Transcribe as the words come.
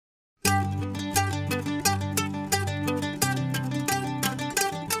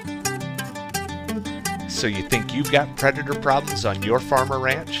So you think you've got predator problems on your farm or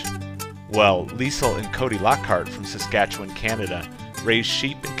ranch? Well, Liesel and Cody Lockhart from Saskatchewan, Canada, raise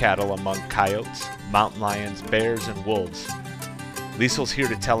sheep and cattle among coyotes, mountain lions, bears, and wolves. Liesel's here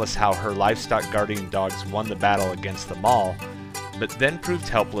to tell us how her livestock guardian dogs won the battle against them all, but then proved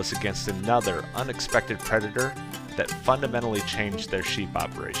helpless against another unexpected predator that fundamentally changed their sheep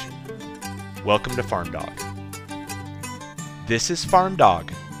operation. Welcome to Farm Dog. This is Farm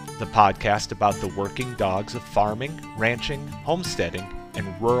Dog, the podcast about the working dogs of farming, ranching, homesteading,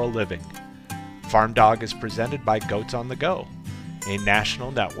 and rural living. Farm Dog is presented by Goats on the Go, a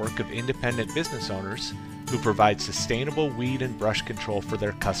national network of independent business owners who provide sustainable weed and brush control for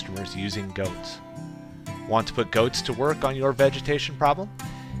their customers using goats. Want to put goats to work on your vegetation problem?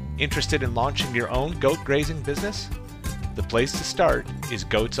 Interested in launching your own goat grazing business? The place to start is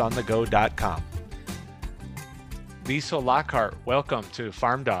goatsonthego.com. Liesel Lockhart, welcome to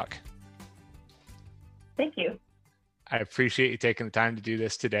Farm Dog. Thank you. I appreciate you taking the time to do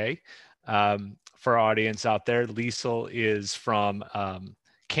this today. For our audience out there, Liesel is from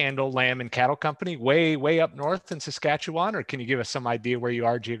Candle Lamb and Cattle Company, way up north in Saskatchewan, or can you give us some idea where you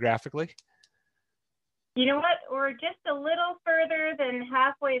are geographically? You know what? We're just a little further than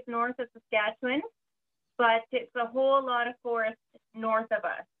halfway north of Saskatchewan, but it's a whole lot of forest north of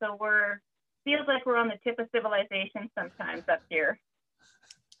us. So feels like we're on the tip of civilization sometimes up here.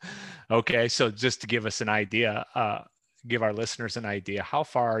 Okay, so just to give us an idea, give our listeners an idea, how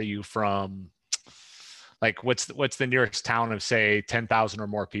far are you from, like, what's the nearest town of, say, 10,000 or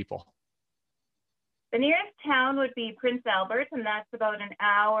more people? The nearest town would be Prince Albert, and that's about an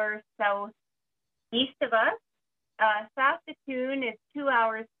hour southeast of us. Saskatoon is 2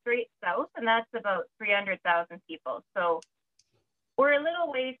 hours straight south, and that's about 300,000 people. So we're a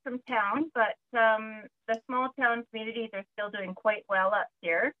little ways from town, but the small town communities are still doing quite well up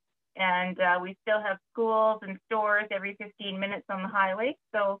here. And we still have schools and stores every 15 minutes on the highway.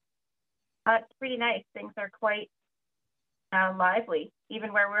 So it's pretty nice. Things are quite lively,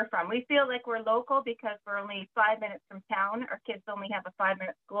 even where we're from. We feel like we're local because we're only 5 minutes from town. Our kids only have a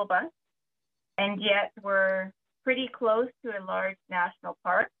 5-minute school bus. And yet we're pretty close to a large national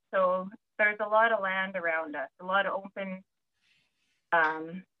park. So there's a lot of land around us, a lot of open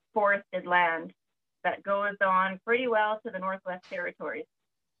forested land that goes on pretty well to the Northwest Territories.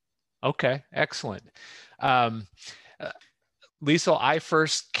 Okay, excellent. Liesel, I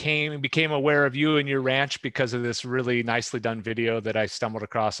first became aware of you and your ranch because of this really nicely done video that I stumbled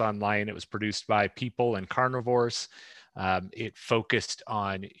across online. It was produced by People and Carnivores. It focused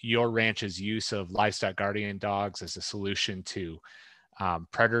on your ranch's use of livestock guardian dogs as a solution to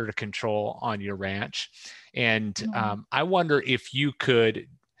predator control on your ranch. And I wonder if you could,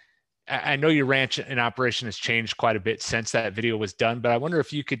 I know your ranch and operation has changed quite a bit since that video was done, but I wonder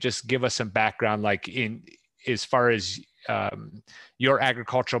if you could just give us some background, like as far as your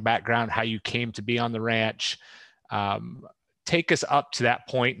agricultural background, how you came to be on the ranch. Take us up to that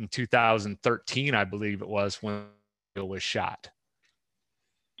point in 2013, I believe it was, when it was shot.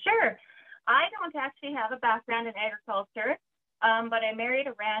 Sure. I don't actually have a background in agriculture, but I married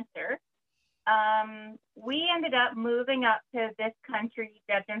a rancher. We ended up moving up to this country,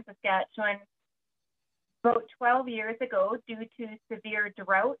 Debden, Saskatchewan, about 12 years ago due to severe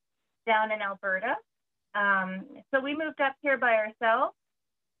drought down in Alberta. So we moved up here by ourselves,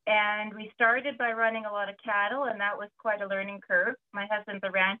 and we started by running a lot of cattle, and that was quite a learning curve. My husband's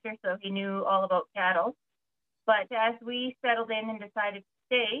a rancher, so he knew all about cattle. But as we settled in and decided to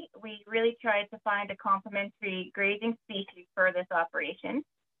stay, we really tried to find a complementary grazing species for this operation,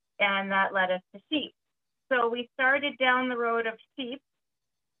 and that led us to sheep. So we started down the road of sheep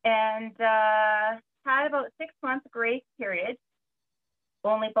and had about 6 month grace period.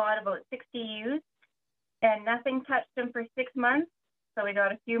 Only bought about 60 ewes, and nothing touched them for 6 months. So we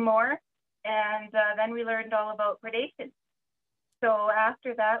got a few more, and then we learned all about predation. So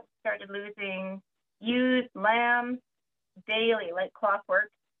after that, we started losing ewes, lambs daily, like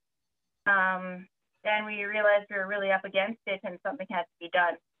clockwork. And we realized we were really up against it and something had to be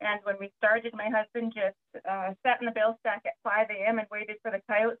done. And when we started, my husband just sat in the bale stack at 5 a.m. and waited for the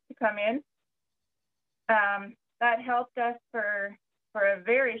coyotes to come in. That helped us for a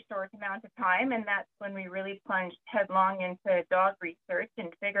very short amount of time, and that's when we really plunged headlong into dog research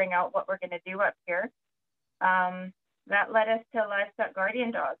and figuring out what we're going to do up here. That led us to livestock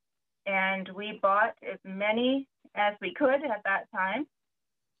guardian dogs, and we bought as many as we could at that time,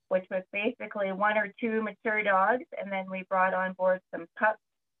 which was basically 1 or 2 mature dogs, and then we brought on board some pups.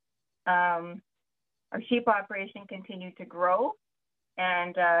 Our sheep operation continued to grow,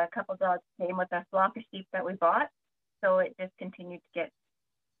 and a couple dogs came with a flock of sheep that we bought, so it just continued to get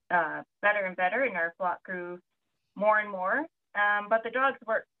better and better, and our flock grew more and more. But the dogs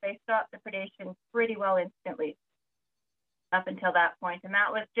worked. They stopped the predation pretty well instantly up until that point. And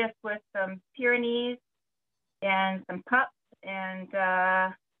that was just with some Pyrenees and some pups and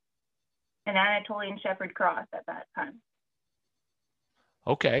an Anatolian Shepherd cross at that time.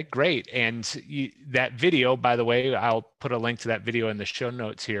 Okay, great. And that video, by the way, I'll put a link to that video in the show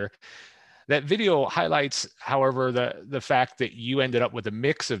notes here. That video highlights, however, the fact that you ended up with a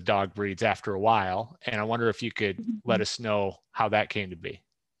mix of dog breeds after a while. And I wonder if you could let us know how that came to be.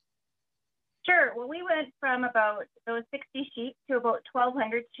 Sure. Well, we went from about those 60 sheep to about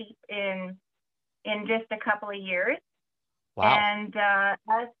 1,200 sheep in just a couple of years. Wow. And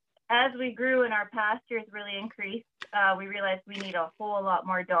as we grew and our pastures really increased, we realized we need a whole lot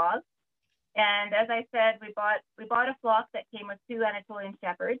more dogs. And as I said, we bought a flock that came with 2 Anatolian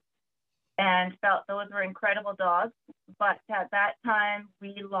Shepherds and felt those were incredible dogs. But at that time,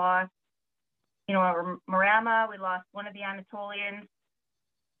 we lost, our Maremma. We lost one of the Anatolians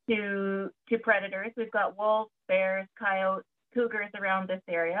to predators. We've got wolves, bears, coyotes, cougars around this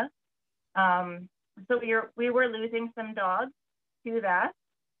area. So we were losing some dogs to that.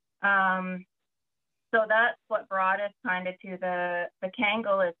 So that's what brought us kind of to the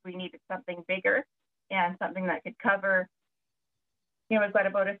Kangal, is we needed something bigger and something that could cover. We've got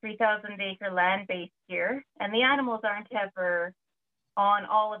about a 3,000 acre land base here, and the animals aren't ever on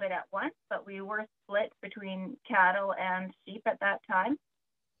all of it at once, but we were split between cattle and sheep at that time.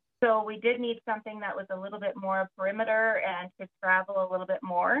 So we did need something that was a little bit more perimeter and could travel a little bit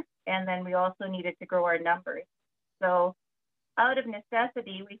more. And then we also needed to grow our numbers. So out of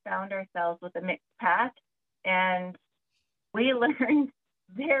necessity, we found ourselves with a mixed pack, and we learned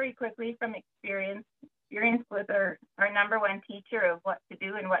very quickly from experience with our number one teacher of what to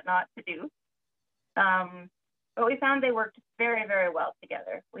do and what not to do. But we found they worked very, very well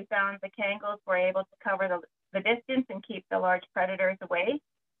together. We found the Kangals were able to cover the distance and keep the large predators away.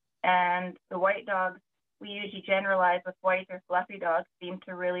 And the white dogs, we usually generalize with white or fluffy dogs, seem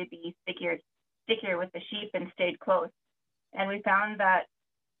to really be stickier with the sheep and stayed close. And we found that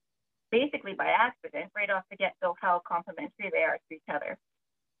basically by accident, right off the get-go, how complementary they are to each other.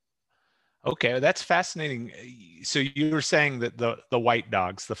 Okay, that's fascinating. So you were saying that the white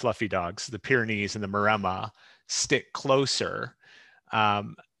dogs, the fluffy dogs, the Pyrenees and the Maremma stick closer.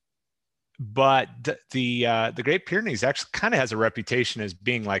 But the Great Pyrenees actually kind of has a reputation as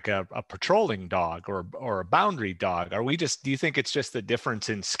being like a patrolling dog or a boundary dog. Do you think it's just the difference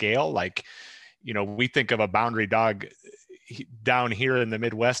in scale? Like, we think of a boundary dog down here in the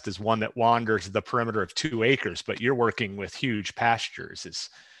Midwest as one that wanders the perimeter of 2 acres, but you're working with huge pastures.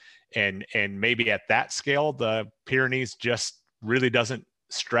 And maybe at that scale, the Pyrenees just really doesn't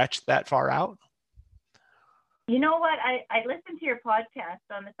stretch that far out? You know what? I listened to your podcast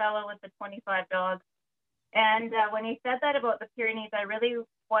on the fellow with the 25 dogs. And when he said that about the Pyrenees, I really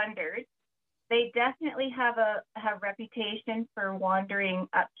wondered. They definitely have a reputation for wandering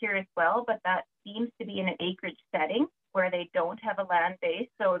up here as well, but that seems to be in an acreage setting where they don't have a land base.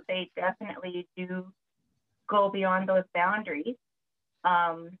 So they definitely do go beyond those boundaries.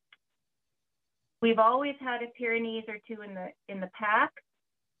 We've always had a Pyrenees or 2 in the pack,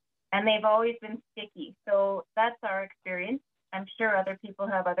 and they've always been sticky. So that's our experience. I'm sure other people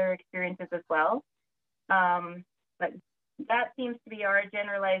have other experiences as well. But that seems to be our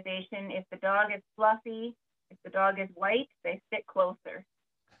generalization. If the dog is fluffy, if the dog is white, they stick closer.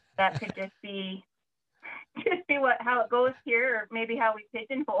 That could just be how it goes here, or maybe how we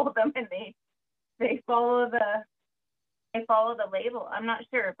pigeonhole them and they follow the label. I'm not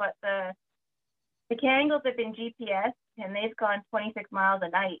sure, but the Kangals have been GPS, and they've gone 26 miles a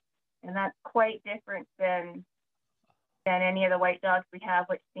night, and that's quite different than any of the white dogs we have,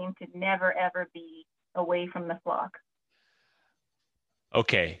 which seem to never ever be away from the flock.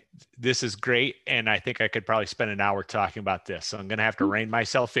 Okay, this is great, and I think I could probably spend an hour talking about this, so I'm going to have to rein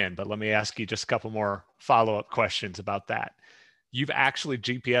myself in, but let me ask you just a couple more follow-up questions about that. You've actually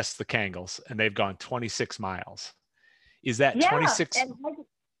GPSed the Kangals, and they've gone 26 miles. Is that 26? And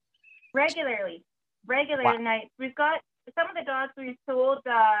regularly Wow. nights. We've got some of the dogs we've sold.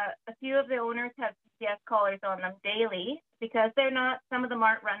 A few of the owners have GPS collars on them daily because some of them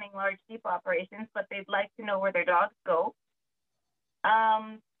aren't running large sheep operations, but they'd like to know where their dogs go.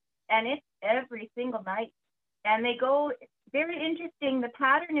 And it's every single night. And they go, very interesting, the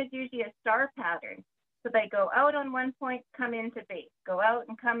pattern is usually a star pattern. So they go out on one point, come into base, go out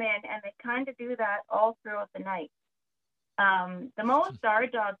and come in, and they kind of do that all throughout the night. The most our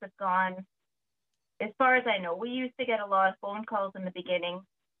dogs have gone, as far as I know, we used to get a lot of phone calls in the beginning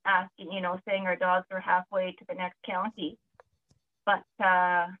asking, saying our dogs were halfway to the next county. But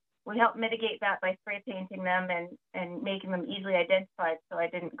we helped mitigate that by spray painting them and making them easily identified, so I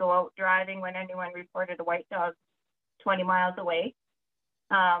didn't go out driving when anyone reported a white dog 20 miles away.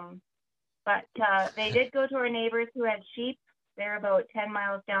 But they did go to our neighbors who had sheep. They're about 10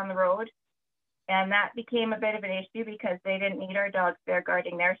 miles down the road. And that became a bit of an issue because they didn't need our dogs there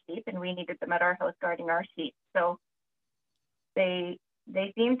guarding their sheep, and we needed them at our house guarding our sheep. So they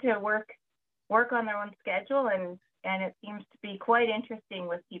seem to work on their own schedule, and it seems to be quite interesting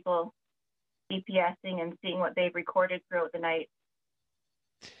with people GPSing and seeing what they've recorded throughout the night.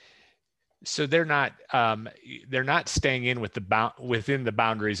 So they're not staying in with within the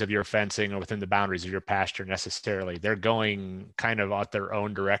boundaries of your fencing or within the boundaries of your pasture necessarily. They're going kind of out their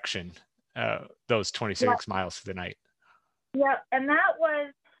own direction, those 26 miles for the night. Yeah, and that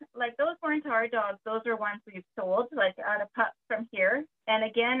was like, those weren't our dogs. Those are ones we've sold, like out of pups from here. And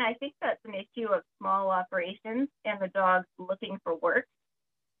again, I think that's an issue of small operations and the dogs looking for work.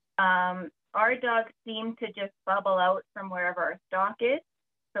 Our dogs seem to just bubble out from wherever our stock is.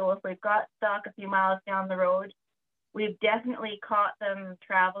 So if we've got stock a few miles down the road, we've definitely caught them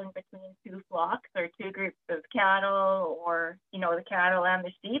traveling between two flocks or two groups of cattle, or, you know, the cattle and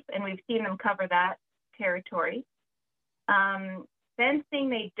the sheep, and we've seen them cover that territory. Fencing,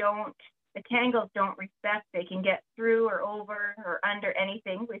 the Kangals don't respect. They can get through or over or under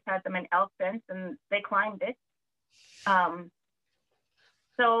anything. We've had them in elk fence and they climbed it.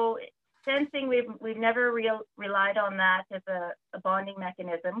 So fencing, we've never relied on that as a bonding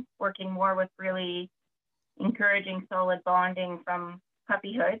mechanism, working more with really encouraging solid bonding from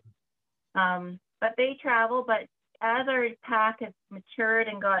puppyhood. But they travel, but as our pack has matured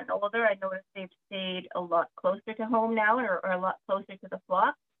and gotten older, I noticed they've stayed a lot closer to home now, or a lot closer to the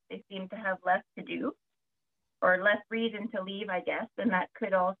flock. They seem to have less to do or less reason to leave, I guess. And that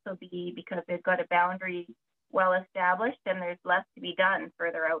could also be because they've got a boundary well established and there's less to be done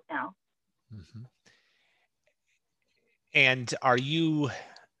further out now. Mm-hmm. And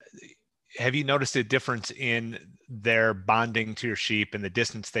have you noticed a difference in their bonding to your sheep and the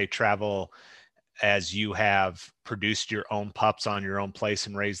distance they travel as you have produced your own pups on your own place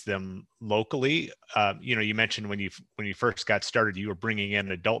and raised them locally? You mentioned when you first got started, you were bringing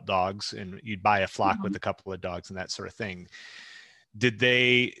in adult dogs and you'd buy a flock Mm-hmm. with a couple of dogs and that sort of thing. Did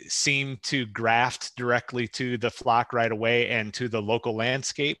they seem to graft directly to the flock right away and to the local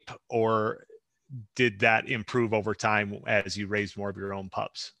landscape, or did that improve over time as you raised more of your own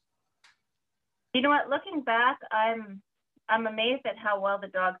pups? You know what? Looking back, I'm amazed at how well the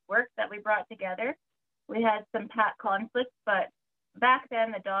dogs worked that we brought together. We had some pack conflicts, but back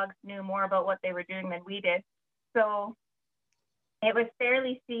then the dogs knew more about what they were doing than we did. So it was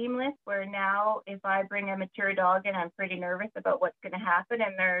fairly seamless, where now if I bring a mature dog in, I'm pretty nervous about what's going to happen.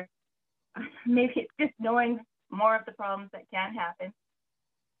 And maybe it's just knowing more of the problems that can happen.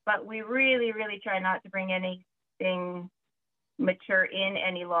 But we really, really try not to bring anything mature in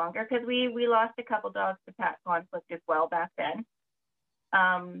any longer, because we lost a couple dogs to pack conflict as well back then.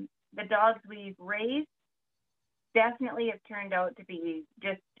 The dogs we've raised definitely have turned out to be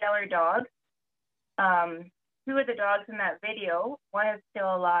just stellar dogs. Two of the dogs in that video, one is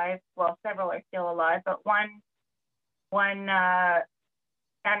still alive. Well, several are still alive, but one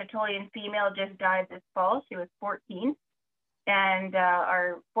Anatolian female just died this fall. She was 14. And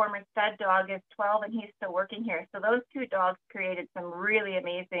our former stud dog is 12, and he's still working here. So those two dogs created some really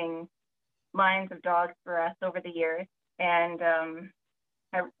amazing lines of dogs for us over the years. And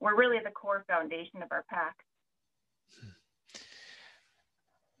we're really the core foundation of our pack.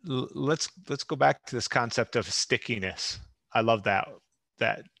 Let's go back to this concept of stickiness. I love that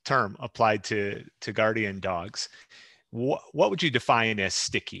term applied to guardian dogs. What would you define as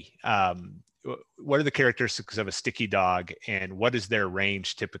sticky? What are the characteristics of a sticky dog, and what is their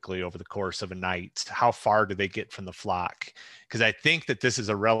range typically over the course of a night? How far do they get from the flock? Because I think that this is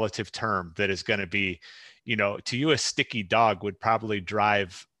a relative term that is going to be, to you, a sticky dog would probably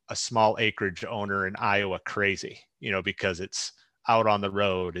drive a small acreage owner in Iowa crazy, because it's out on the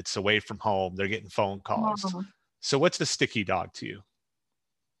road, it's away from home, they're getting phone calls. Mm-hmm. So what's a sticky dog to you?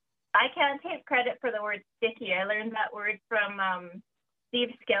 I can't take credit for the word sticky. I learned that word from Steve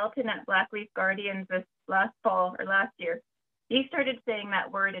Skelton at Blackleaf Guardians this last fall or last year. He started saying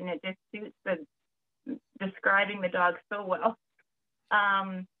that word, and it just suits describing the dog so well.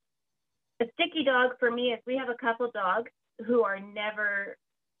 A sticky dog for me is, we have a couple dogs who are never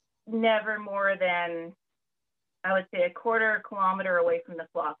more than, I would say, a quarter kilometer away from the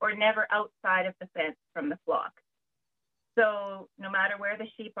flock, or never outside of the fence from the flock. So no matter where the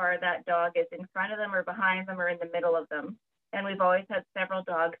sheep are, that dog is in front of them or behind them or in the middle of them. And we've always had several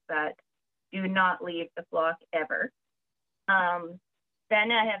dogs that do not leave the flock ever.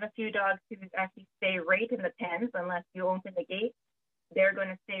 Then I have a few dogs who actually stay right in the pens unless you open the gate. They're going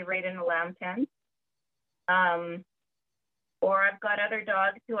to stay right in the lamb pen. Or I've got other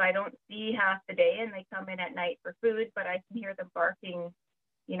dogs who I don't see half the day and they come in at night for food, but I can hear them barking,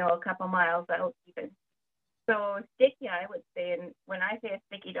 a couple miles out even. So sticky, I would say, and when I say a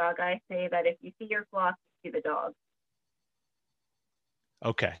sticky dog, I say that if you see your flock, you see the dog.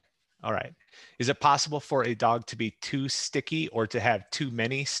 Okay. All right. Is it possible for a dog to be too sticky or to have too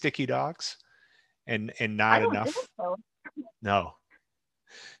many sticky dogs and I not don't think enough? so. No.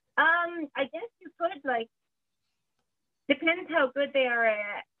 I guess you could, like, depends how good they are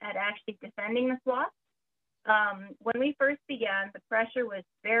at actually defending the flock. When we first began, the pressure was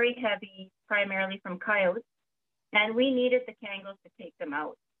very heavy, primarily from coyotes, and we needed the Kangals to take them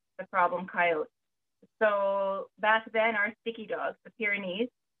out, the problem coyotes. So back then, our sticky dogs, the Pyrenees,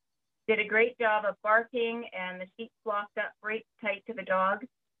 did a great job of barking, and the sheep flocked up right tight to the dogs,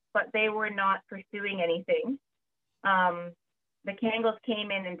 but they were not pursuing anything. The Kangals came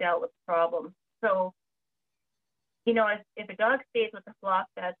in and dealt with the problem. So, if a dog stays with the flock,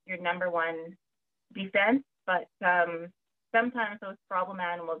 that's your number one defense. But sometimes those problem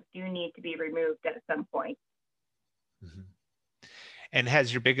animals do need to be removed at some point. Mm-hmm. And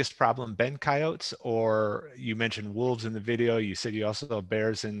has your biggest problem been coyotes, or you mentioned wolves in the video? You said you also have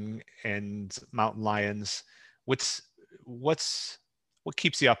bears and mountain lions. What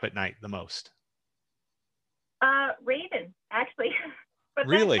keeps you up at night the most? Raven, actually, but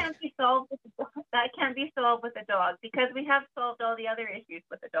Really? that can't be solved with the dog. That can't be solved with a dog because we have solved all the other issues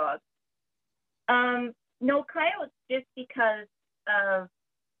with the dog. No, coyotes, just because of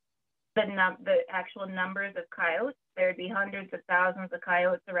the actual numbers of coyotes. There'd be hundreds of thousands of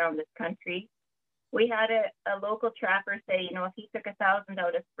coyotes around this country. We had a local trapper say, if he took 1,000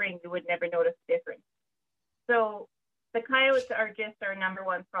 out of spring, you would never notice a difference. So the coyotes are just our number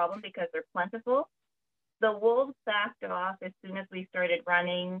one problem because they're plentiful. The wolves backed off as soon as we started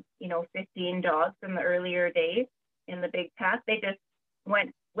running, 15 dogs in the earlier days in the big pack. They just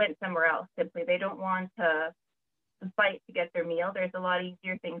went somewhere else. Simply, they don't want to fight to get their meal. There's a lot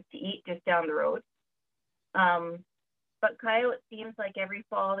easier things to eat just down the road. But coyote seems like every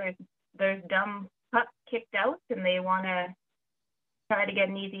fall there's dumb pups kicked out and they want to try to get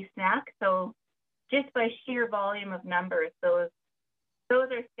an easy snack. So just by sheer volume of numbers, those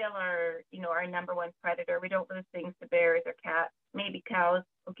are still our number one predator. We don't lose things to bears or cats, maybe cows,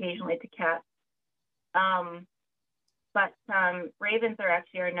 occasionally to cats. But ravens are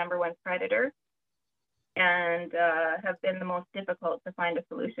actually our number one predator and have been the most difficult to find a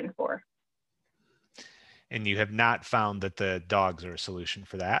solution for. And you have not found that the dogs are a solution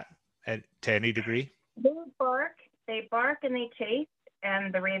for that to any degree? They bark and they chase,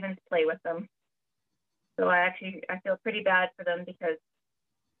 and the ravens play with them. So I feel pretty bad for them because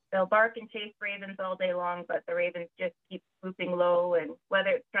they'll bark and chase ravens all day long, but the ravens just keep swooping low, and whether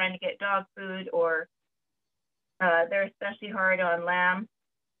it's trying to get dog food or they're especially hard on lamb.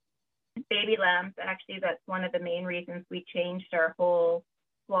 Baby lambs, actually, that's one of the main reasons we changed our whole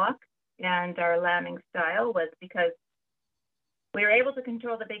flock and our lambing style was because we were able to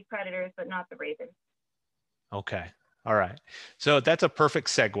control the big predators, but not the ravens. Okay. All right. So that's a perfect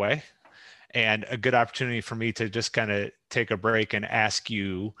segue and a good opportunity for me to just kind of take a break and ask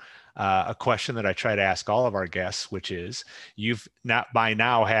you a question that I try to ask all of our guests, which is you've not by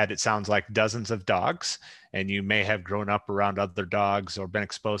now had, it sounds like, dozens of dogs, and you may have grown up around other dogs or been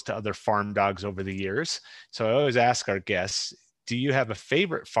exposed to other farm dogs over the years. So I always ask our guests, do you have a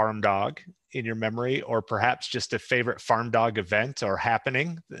favorite farm dog in your memory, or perhaps just a favorite farm dog event or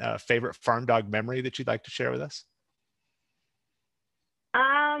happening, a favorite farm dog memory that you'd like to share with us?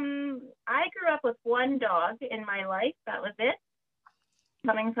 I grew up with one dog in my life. That was it,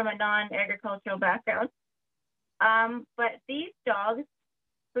 coming from a non-agricultural background. But these dogs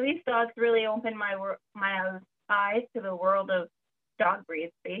really opened my eyes to the world of dog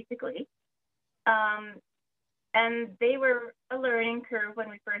breeds, basically. And they were a learning curve when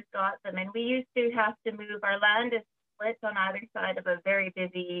we first got them. And we used to have to move. Our land is split on either side of a very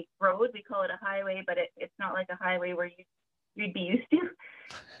busy road. We call it a highway, but it's not like a highway where you'd be used to.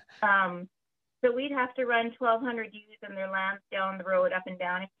 So we'd have to run 1,200 ewes and their lambs down the road, up and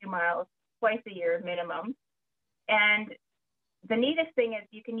down a few miles, twice a year minimum. And the neatest thing is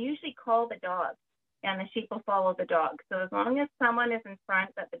you can usually call the dog, and the sheep will follow the dog. So as long as someone is in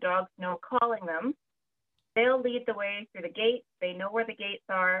front that the dogs know calling them, they'll lead the way through the gates. They know where the gates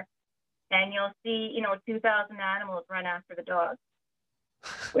are, and you'll see, 2,000 animals run after the dog,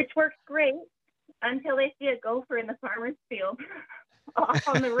 which works great until they see a gopher in the farmer's field. off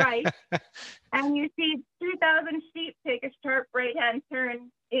on the right, and you see 2,000 sheep take a sharp right-hand turn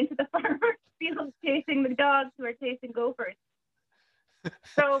into the farmer's field chasing the dogs who are chasing gophers.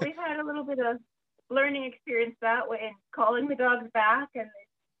 So we had a little bit of learning experience that way, and calling the dogs back, and this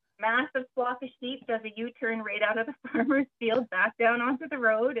massive flock of sheep does a U-turn right out of the farmer's field back down onto the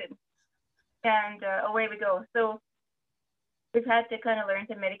road, and away we go. So we've had to kind of learn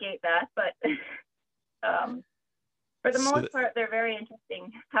to mitigate that, but for the most part, they're very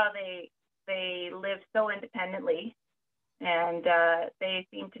interesting how they live so independently, and they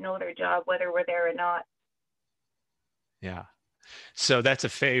seem to know their job whether we're there or not. Yeah. So that's a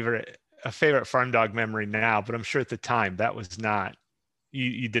favorite farm dog memory now, but I'm sure at the time that was not,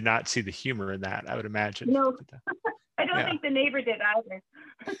 you did not see the humor in that, I would imagine. No, I don't think the neighbor did either.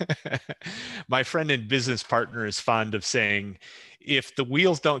 My friend and business partner is fond of saying, if the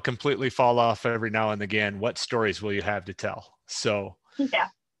wheels don't completely fall off every now and again, what stories will you have to tell? So yeah,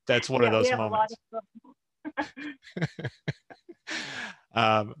 that's one of those moments.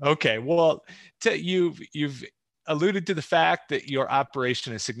 Okay, well, you've alluded to the fact that your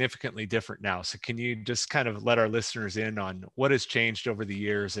operation is significantly different now. So can you just kind of let our listeners in on what has changed over the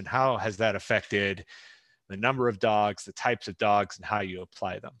years, and how has that affected the number of dogs, the types of dogs, and how you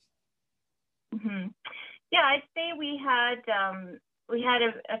apply them? Mm-hmm. Yeah, I'd say we had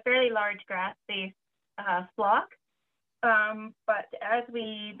a fairly large grass-based flock, but as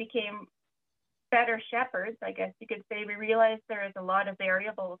we became better shepherds, I guess you could say, we realized there is a lot of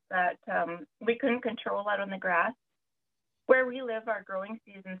variables that we couldn't control out on the grass. Where we live, our growing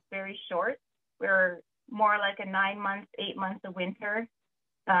season's very short. We're more like a 9 months, 8 months of winter.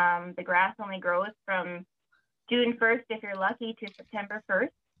 The grass only grows from June 1st, if you're lucky, to September 1st.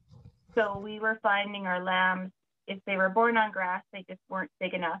 So we were finding our lambs, if they were born on grass, they just weren't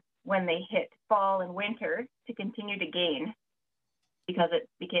big enough when they hit fall and winter to continue to gain, because it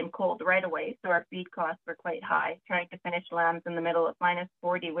became cold right away. So our feed costs were quite high, trying to finish lambs in the middle of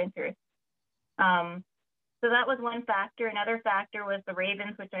 -40 winters. So that was one factor. Another factor was the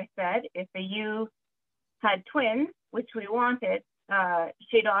ravens, which I said, if the ewe had twins, which we wanted,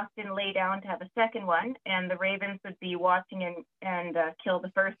 she'd often lay down to have a second one, and the ravens would be watching and kill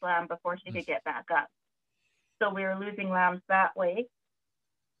the first lamb before she could get back up. So we were losing lambs that way.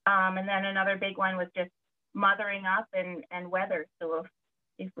 And then another big one was just mothering up and weather. So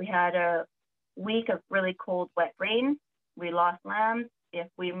if we had a week of really cold, wet rain, we lost lambs. If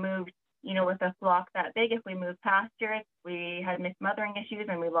we moved, with a flock that big, if we moved pastures, we had mismothering issues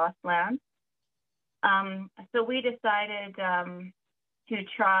and we lost lambs. So we decided to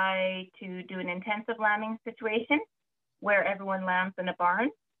try to do an intensive lambing situation where everyone lambs in a barn.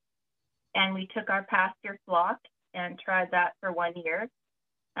 And we took our pasture flock and tried that for 1 year.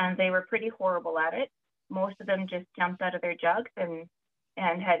 And they were pretty horrible at it. Most of them just jumped out of their jugs and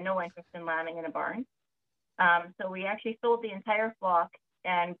had no interest in lambing in a barn. So we actually sold the entire flock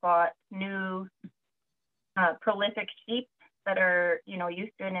and bought new prolific sheep that are,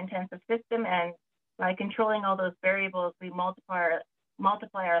 used to an intensive system. And by controlling all those variables, we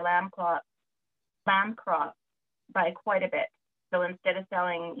multiply our lamb crop by quite a bit. So instead of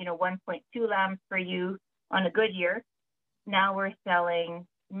selling, 1.2 lambs per ewe on a good year, now we're selling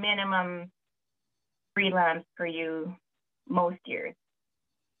minimum 3 lambs per ewe most years,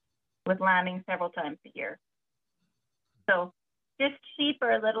 with lambing several times a year. So just sheep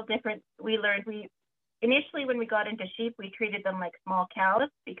are a little different. Initially when we got into sheep, we treated them like small cows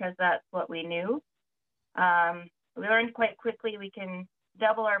because that's what we knew. We learned quite quickly we can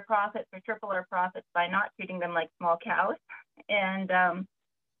double our profits or triple our profits by not treating them like small cows. And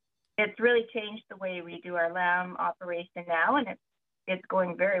it's really changed the way we do our lamb operation now, and it's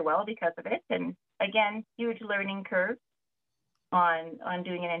going very well because of it. And again, huge learning curve on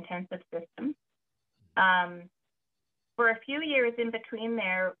doing an intensive system. For a few years in between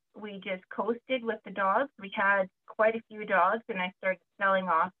there, we just coasted with the dogs. We had quite a few dogs, and I started selling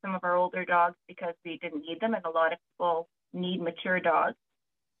off some of our older dogs because we didn't need them, and a lot of people need mature dogs.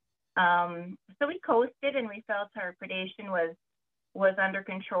 So we coasted, and we felt our predation was under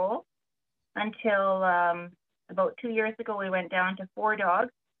control until about 2 years ago, we went down to 4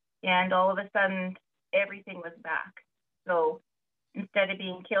 dogs, and all of a sudden, everything was back. So instead of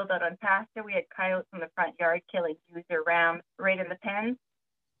being killed out on pasture, we had coyotes in the front yard killing ewes or rams right in the pens.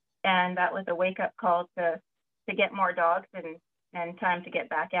 And that was a wake-up call to get more dogs and time to get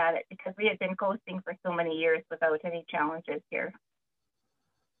back at it, because we had been coasting for so many years without any challenges here.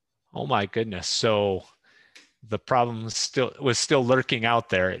 Oh my goodness. So the problem was still lurking out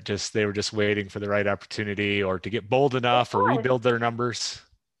there. They were just waiting for the right opportunity or to get bold enough or rebuild their numbers.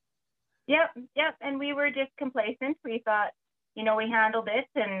 Yep. And we were just complacent. We thought, we handled it,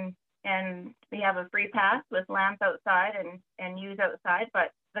 and we have a free pass with lambs outside and ewes outside.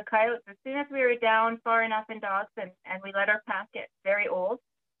 But the coyotes, as soon as we were down far enough in dogs and we let our pack get very old,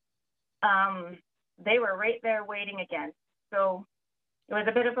 they were right there waiting again. So it was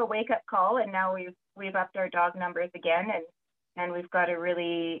a bit of a wake-up call, and now we've upped our dog numbers again, and we've got a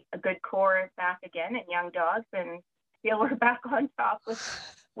good core back again and young dogs, and feel we're back on top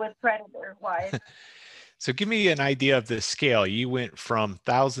with predator-wise. So give me an idea of the scale. You went from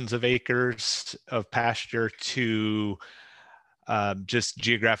thousands of acres of pasture to just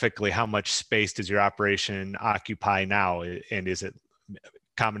geographically, how much space does your operation occupy now? And is it a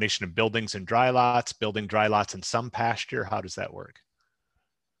combination of buildings and dry lots, building dry lots and some pasture? How does that work?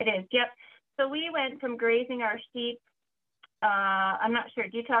 It is, yep. So we went from grazing our sheep, I'm not sure,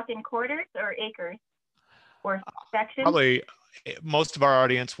 do you talk in quarters or acres or sections? Probably most of our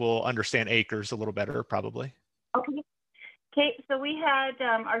audience will understand acres a little better, probably. Okay, so we had,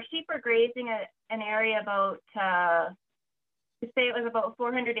 our sheep were grazing an area about, to say it was about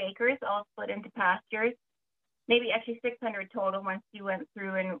 400 acres, all split into pastures, maybe actually 600 total once you went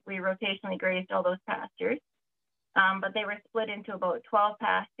through and we rotationally grazed all those pastures. But they were split into about 12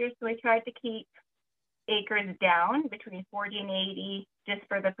 pastures. So we tried to keep acres down between 40 and 80 just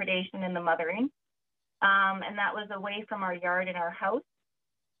for the predation and the mothering. And that was away from our yard and our house.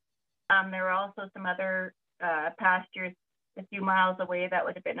 There were also some other pastures a few miles away that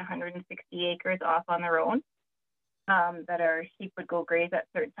would have been 160 acres off on their own, that our sheep would go graze at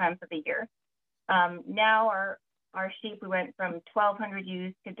certain times of the year. Now our sheep, we went from 1,200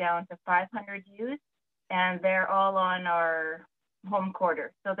 ewes to down to 500 ewes, and they're all on our home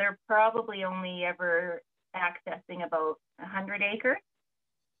quarter. So they're probably only ever accessing about 100 acres.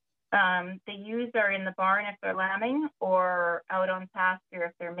 The ewes are in the barn if they're lambing, or out on pasture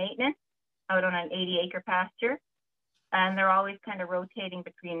if they're maintenance, out on an 80-acre pasture. And they're always kind of rotating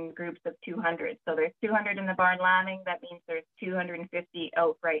between groups of 200. So there's 200 in the barn lambing. That means there's 250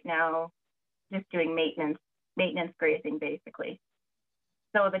 out right now just doing maintenance grazing, basically.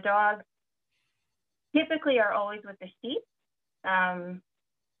 So the dogs typically are always with the sheep.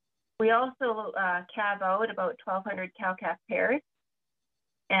 We also calve out about 1,200 cow-calf pairs.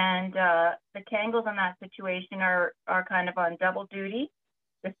 And the Kangles in that situation are kind of on double duty.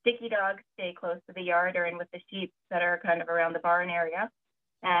 The sticky dogs stay close to the yard or in with the sheep that are kind of around the barn area.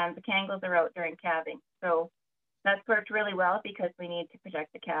 And the Kangles are out during calving. So that's worked really well because we need to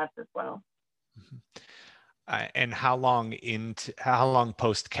protect the calves as well. Mm-hmm. And how long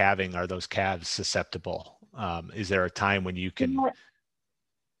post calving are those calves susceptible? Is there a time when you can?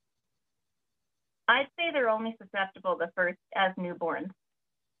 I'd say they're only susceptible the first as newborns.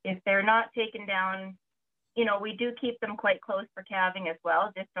 If they're not taken down, we do keep them quite close for calving as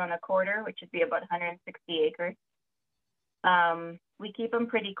well, just on a quarter, which would be about 160 acres. We keep them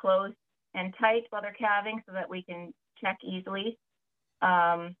pretty close and tight while they're calving so that we can check easily.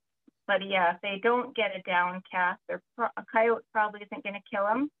 But yeah, if they don't get a down calf, a coyote probably isn't going to kill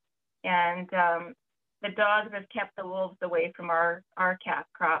them. And the dogs have kept the wolves away from our calf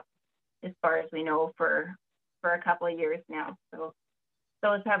crop, as far as we know, for a couple of years now. So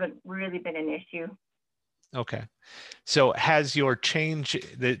those haven't really been an issue. Okay. So has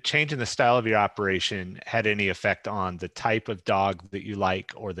the change in the style of your operation had any effect on the type of dog that you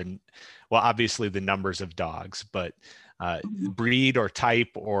like, or obviously the numbers of dogs, but breed or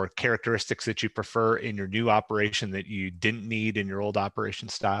type or characteristics that you prefer in your new operation that you didn't need in your old operation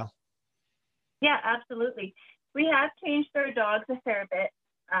style? Yeah, absolutely. We have changed our dogs a fair bit.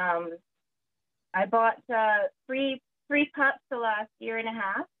 I bought three pups the last year and a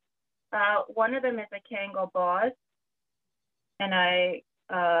half. One of them is a Kangal Boz, and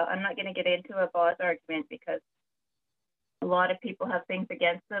I'm not going to get into a Boz argument because a lot of people have things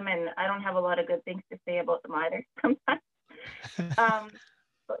against them, and I don't have a lot of good things to say about them either sometimes.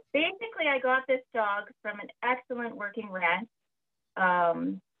 But basically, I got this dog from an excellent working ranch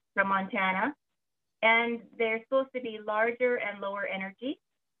from Montana, and they're supposed to be larger and lower energy.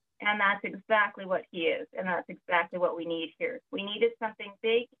 And that's exactly what he is. And that's exactly what we need here. We needed something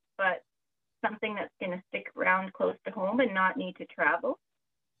big, but something that's going to stick around close to home and not need to travel.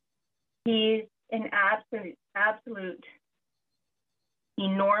 He's an absolute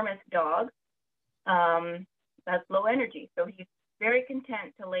enormous dog. That's low energy. So he's very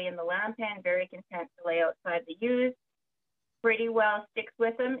content to lay in the lamb pen, very content to lay outside the ewes. Pretty well sticks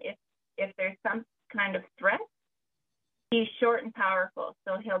with him if there's some kind of threat. He's short and powerful,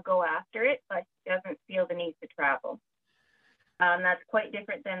 so he'll go after it, but he doesn't feel the need to travel. That's quite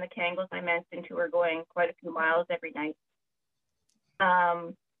different than the Kangles I mentioned, who are going quite a few miles every night.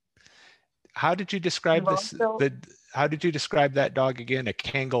 How did you describe this? how did you describe that dog again? A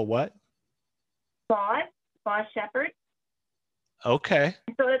Kangal what? Boss Shepherd. Okay.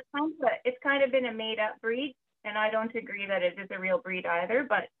 So it's kind of been a made up breed, and I don't agree that it is a real breed either.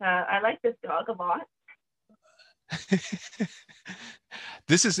 But I like this dog a lot.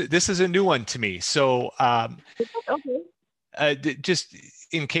 This is a new one to me. So Okay. just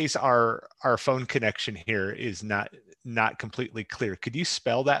in case our phone connection here is not completely clear, could you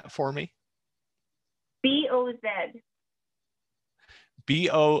spell that for me? BOZ.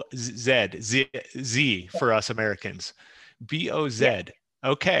 Z for us Americans. BOZ. Yeah.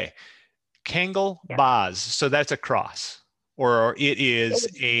 Okay. Kangal Yeah. Boz. So that's a cross, or it is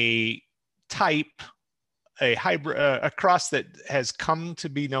a type, a hybrid, a cross that has come to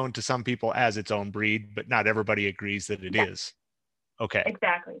be known to some people as its own breed, but not everybody agrees that it is. Okay.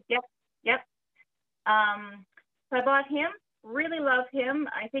 Exactly. Yep. So I bought him. Really love him.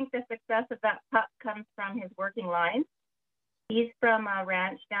 I think the success of that pup comes from his working line. He's from a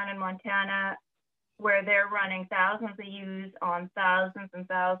ranch down in Montana where they're running thousands of ewes on thousands and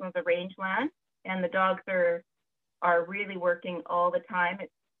thousands of rangeland, and the dogs are really working all the time.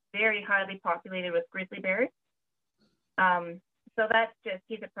 It's very highly populated with grizzly bears. So that's just,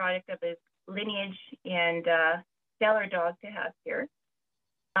 he's a product of his lineage, and stellar dog to have here.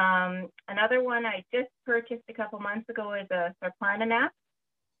 Another one I just purchased a couple months ago is a Sarplaninac.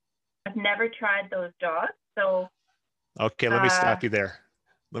 I've never tried those dogs, so. Okay, let me stop you there.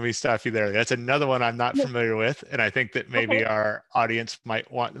 That's another one I'm not familiar with, and I think that maybe our audience might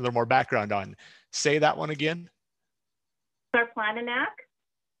want a little more background on. Say that one again. Sarplaninac.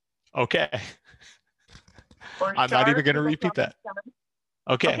 Okay. I'm not even going to repeat that.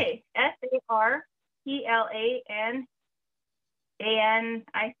 Okay. SARPLANANIC,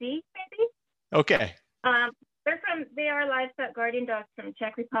 maybe. Okay. They are livestock guardian dogs from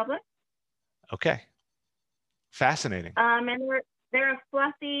Czech Republic. Okay. Fascinating. And they're a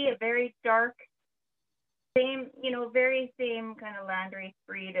fluffy, a very dark, very same kind of landrace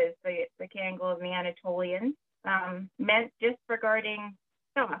breed as the Kangal and the Anatolian, meant just for guarding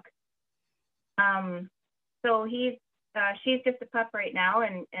stock. So she's just a pup right now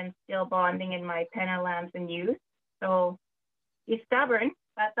and still bonding in my pen of lambs and ewes. So he's stubborn.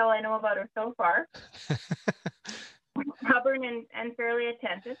 That's all I know about her so far. Stubborn and fairly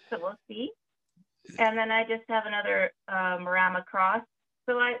attentive, so we'll see. And then I just have another Marama cross.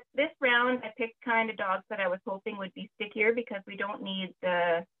 So this round I picked kind of dogs that I was hoping would be stickier, because we don't need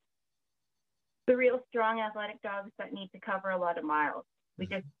the real strong athletic dogs that need to cover a lot of miles. We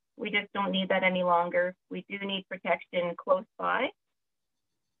just don't need that any longer. We do need protection close by,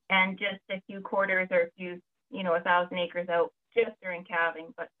 and just a few quarters or a few, 1,000 acres out just during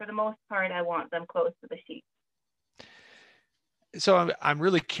calving. But for the most part, I want them close to the sheep. So I'm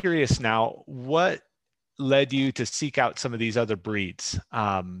really curious now, what led you to seek out some of these other breeds?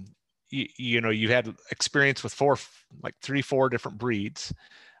 You had experience with 3-4 different breeds.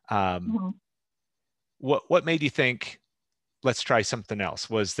 What made you think, let's try something else?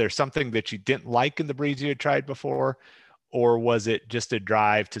 Was there something that you didn't like in the breeds you had tried before? Or was it just a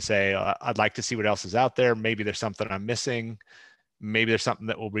drive to say, I'd like to see what else is out there. Maybe there's something I'm missing. Maybe there's something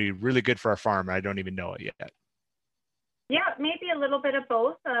that will be really good for our farm. I don't even know it yet. Yeah, maybe a little bit of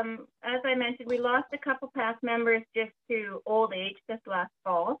both. As I mentioned, we lost a couple past members just to old age this last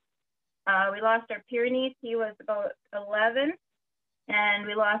fall. We lost our Pyrenees. He was about 11. And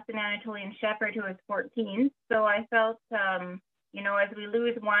we lost an Anatolian Shepherd who was 14. So I felt, as we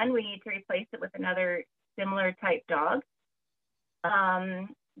lose one, we need to replace it with another similar type dog.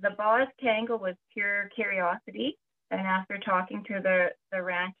 The Boz Kangal was pure curiosity. And after talking to the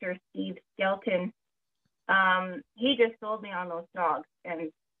rancher, Steve Skelton, he just sold me on those dogs.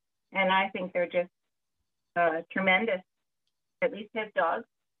 And I think they're just tremendous, at least his dogs.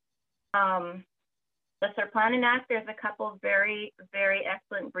 The Sarplaninac, there's a couple of very, very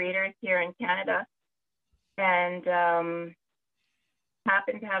excellent breeders here in Canada, and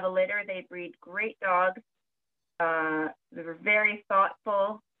happen to have a litter. They breed great dogs. They're very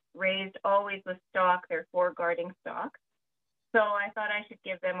thoughtful, raised always with stock. They're 4 guarding stock. So I thought I should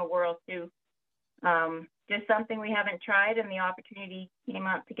give them a whirl too. Just something we haven't tried, and the opportunity came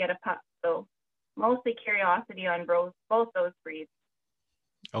up to get a pup. So mostly curiosity on both those breeds.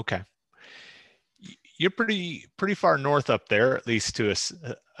 Okay. You're pretty far north up there, at least to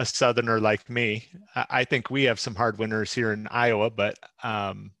a southerner like me. I think we have some hard winters here in Iowa, but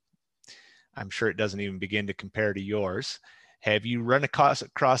I'm sure it doesn't even begin to compare to yours. Have you run across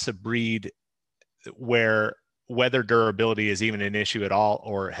a breed where weather durability is even an issue at all,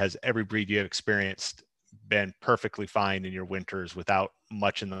 or has every breed you have experienced been perfectly fine in your winters without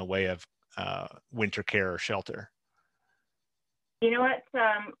much in the way of winter care or shelter? You know what?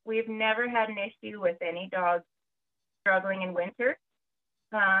 We've never had an issue with any dogs struggling in winter.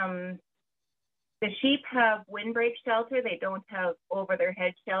 The sheep have windbreak shelter. They don't have over their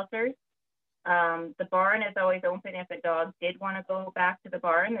head shelters. The barn is always open if a dog did want to go back to the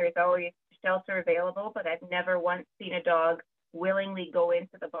barn. There's always shelter available, but I've never once seen a dog willingly go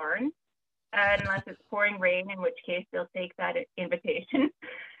into the barn, unless it's pouring rain, in which case they'll take that invitation.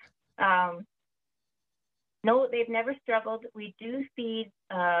 No, they've never struggled. We do feed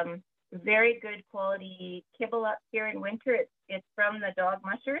very good quality kibble up here in winter. It's from the dog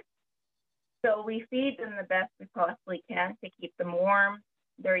mushers. So we feed them the best we possibly can to keep them warm.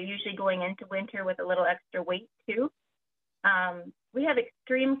 They're usually going into winter with a little extra weight too. We have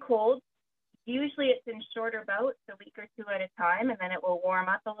extreme cold. Usually it's in shorter bouts, a week or two at a time, and then it will warm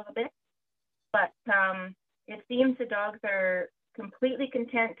up a little bit. But it seems the dogs are completely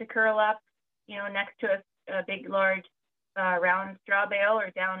content to curl up, next to a big, large, round straw bale or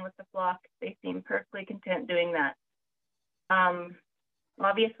down with the flock. They seem perfectly content doing that.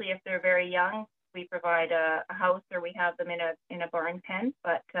 Obviously, if they're very young, we provide a house or we have them in a barn pen.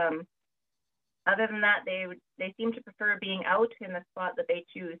 But other than that, they seem to prefer being out in the spot that they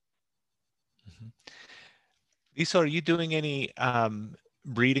choose. Mm-hmm. Lisa, are you doing any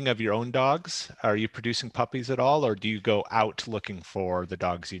breeding of your own dogs? Are you producing puppies at all, or do you go out looking for the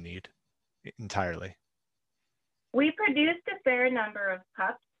dogs you need entirely? We produced a fair number of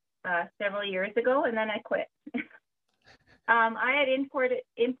pups several years ago, and then I quit. I had imported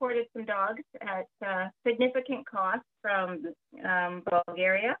some dogs at significant cost from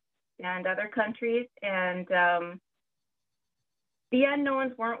Bulgaria and other countries, and the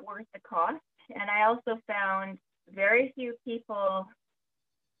unknowns weren't worth the cost. And I also found very few people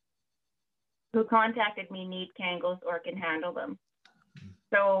who contacted me need Kangles or can handle them.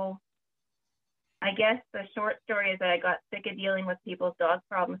 So I guess the short story is that I got sick of dealing with people's dog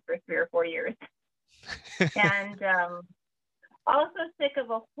problems for 3 or 4 years. And also sick of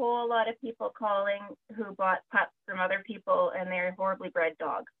a whole lot of people calling who bought pups from other people and they're horribly bred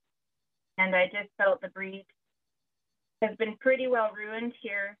dogs. And I just felt the breed has been pretty well ruined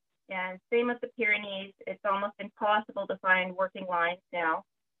here. And same with the Pyrenees. It's almost impossible to find working lines now,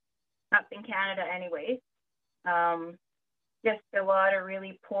 up in Canada anyways. Just a lot of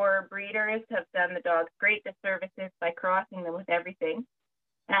really poor breeders have done the dogs great disservices by crossing them with everything.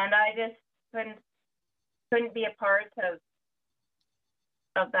 And I just couldn't be a part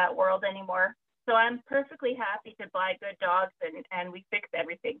of that world anymore. So I'm perfectly happy to buy good dogs and we fix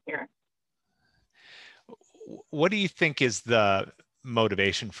everything here. What do you think is the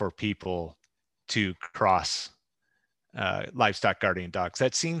motivation for people to cross livestock guardian dogs?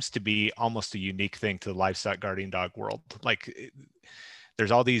 That seems to be almost a unique thing to the livestock guardian dog world. Like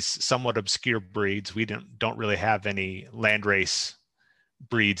there's all these somewhat obscure breeds. We don't really have any landrace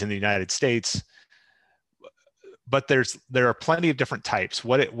breeds in the United States, but there are plenty of different types.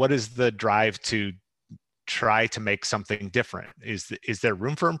 What is the drive to try to make something different? Is there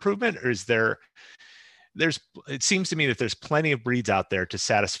room for improvement, or it seems to me that there's plenty of breeds out there to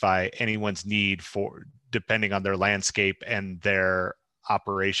satisfy anyone's need for, depending on their landscape and their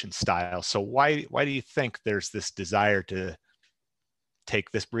operation style. So why do you think there's this desire to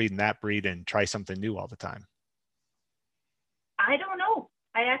take this breed and that breed and try something new all the time? I don't know.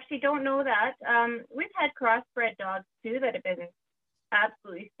 I actually don't know that. We've had crossbred dogs too that have been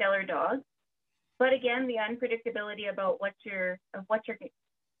absolutely stellar dogs. But again, the unpredictability about what you're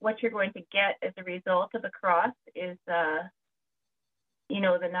going to get as a result of a cross is, the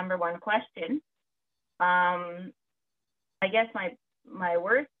number one question. I guess my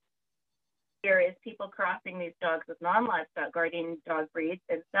worst fear is people crossing these dogs with non-livestock guardian dog breeds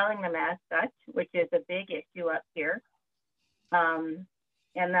and selling them as such, which is a big issue up here.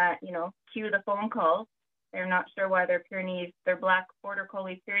 And that, cue the phone calls. They're not sure why their black border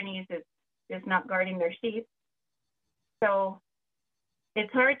collie Pyrenees is not guarding their sheep. So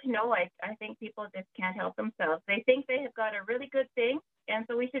it's hard to know. I think people just can't help themselves. They think they have got a really good thing, and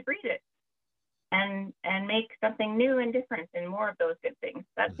so we should breed it and make something new and different and more of those good things.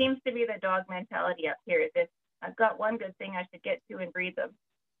 That seems to be the dog mentality up here. Is I've got one good thing, I should get to and breed them.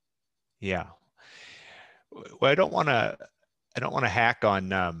 Yeah. Well, I don't want to hack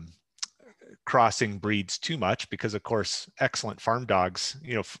on crossing breeds too much, because of course, excellent farm dogs,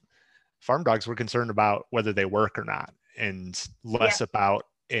 farm dogs were concerned about whether they work or not, and less about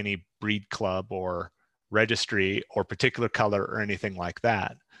any breed club or registry or particular color or anything like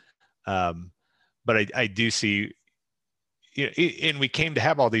that. But I do see, and we came to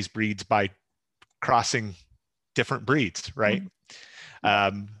have all these breeds by crossing different breeds, right?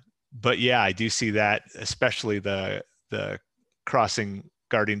 Mm-hmm. But yeah, I do see that, especially the crossing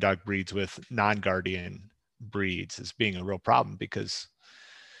guardian dog breeds with non-guardian breeds as being a real problem because,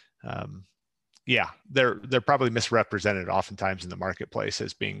 yeah, they're probably misrepresented oftentimes in the marketplace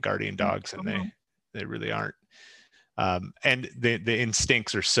as being guardian dogs, and they really aren't. And the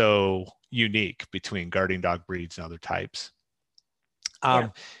instincts are so unique between guardian dog breeds and other types.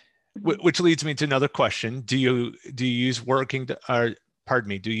 Which leads me to another question. Do you use do you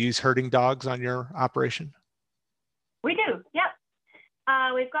use herding dogs on your operation? We do, yep.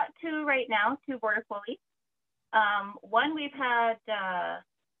 We've got 2 right now, 2 border collies. One we've had,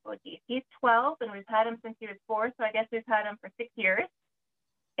 he's 12, and we've had him since he was 4, so I guess we've had him for 6 years.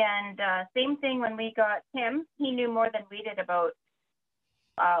 And same thing when we got him, he knew more than we did about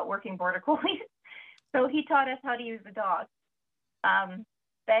working border collies. So he taught us how to use the dog.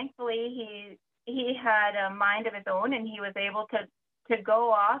 Thankfully, he had a mind of his own, and he was able to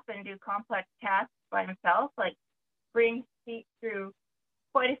go off and do complex tasks by himself, like bring sheep through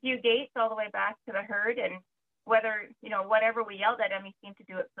quite a few gates all the way back to the herd. And whatever we yelled at him, he seemed to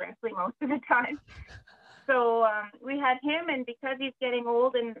do it correctly most of the time. So we had him, and because he's getting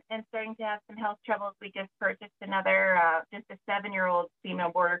old and starting to have some health troubles, we just purchased another, just a 7-year-old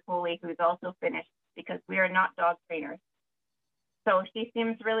female border collie who's also finished, because we are not dog trainers. So she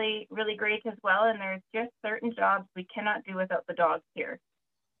seems really, really great as well. And there's just certain jobs we cannot do without the dogs here.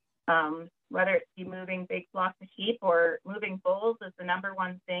 Whether it's be moving big flocks of sheep or moving bulls is the number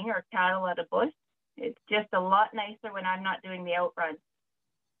one thing, or cattle at a bush. It's just a lot nicer when I'm not doing the outrun.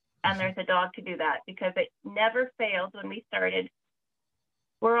 And there's a dog to do that, because it never fails. When we started,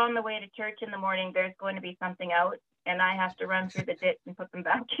 we're on the way to church in the morning, there's going to be something out, and I have to run through the ditch and put them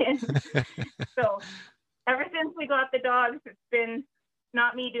back in. So ever since we got the dogs, it's been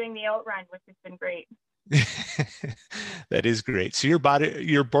not me doing the outrun, which has been great. That is great. So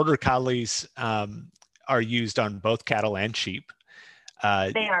your border collies are used on both cattle and sheep. They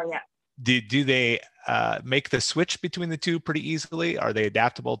are, yeah. Do they make the switch between the two pretty easily? Are they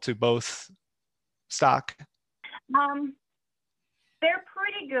adaptable to both stock? They're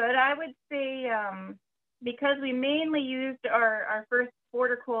pretty good. I would say because we mainly used our first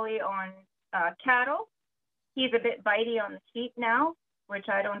border collie on cattle, he's a bit bitey on the sheep now, which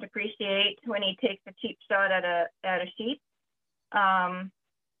I don't appreciate when he takes a cheap shot at a sheep. But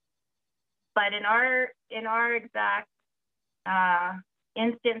in our exact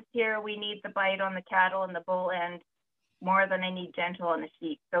instance here, we need the bite on the cattle and the bull end more than I need gentle on the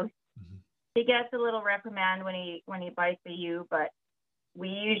sheep. So he gets a little reprimand when he bites a ewe, but we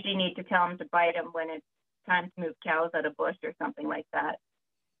usually need to tell him to bite him when it's time to move cows out of bush or something like that.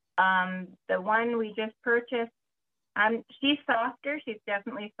 The one we just purchased, she's softer. She's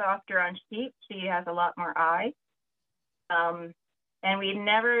definitely softer on sheep. She has a lot more eye. And we've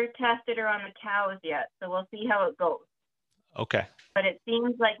never tested her on the cows yet, so we'll see how it goes. Okay. But it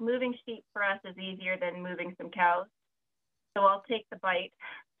seems like moving sheep for us is easier than moving some cows. So I'll take the bite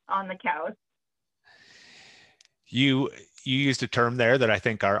on the cows. You used a term there that I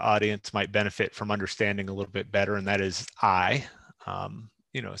think our audience might benefit from understanding a little bit better, and that is eye.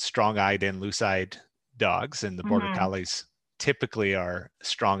 Strong-eyed and loose-eyed dogs, and the border collies typically are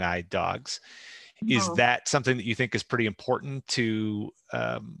strong-eyed dogs. Is that something that you think is pretty important to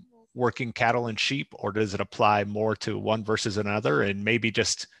working cattle and sheep, or does it apply more to one versus another? And maybe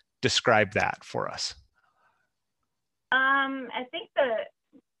just describe that for us. I think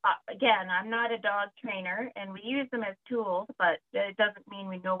again, I'm not a dog trainer, and we use them as tools, but it doesn't mean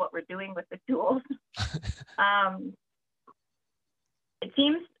we know what we're doing with the tools. It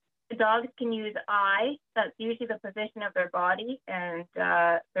seems dogs can use eye. That's usually the position of their body and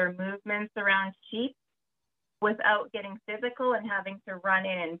their movements around sheep without getting physical and having to run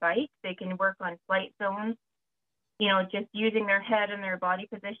in and bite. They can work on flight zones, just using their head and their body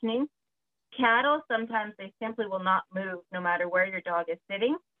positioning. Cattle, sometimes they simply will not move no matter where your dog is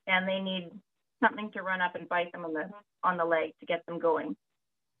sitting, and they need something to run up and bite them on the leg to get them going.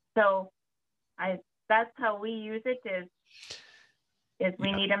 So that's how we use it, is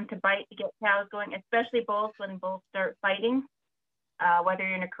we need them to bite to get cows going, especially bulls. When bulls start fighting, whether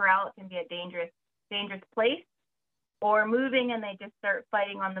you're in a corral, it can be a dangerous place, or moving and they just start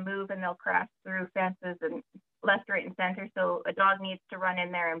fighting on the move, and they'll crash through fences and left, right, and center. So a dog needs to run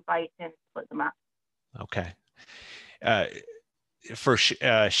in there and bite and split them up. Okay. For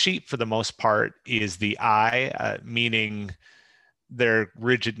sheep, for the most part, is the eye, meaning their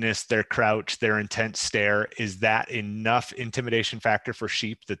rigidness, their crouch, their intense stare, is that enough intimidation factor for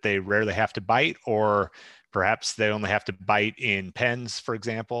sheep that they rarely have to bite, or perhaps they only have to bite in pens, for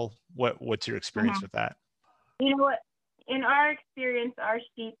example? What's your experience with that? You know what? In our experience, our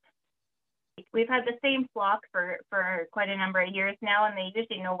sheep we've had the same flock for quite a number of years now, and they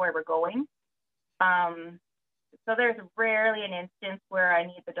usually know where we're going. So there's rarely an instance where I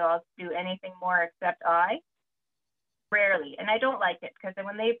need the dogs to do anything more except rarely. And I don't like it because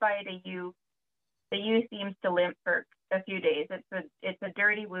when they bite a ewe, the ewe seems to limp for a few days. It's a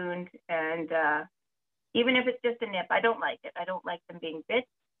dirty wound, and even if it's just a nip, I don't like it. I don't like them being bit.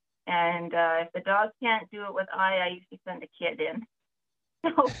 And if the dog can't do it with I usually send a kid in.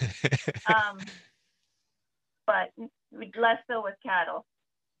 So, but less so with cattle,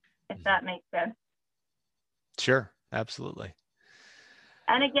 if that makes sense. Sure, absolutely.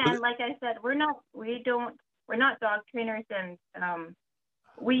 And again, like I said, we're not dog trainers, and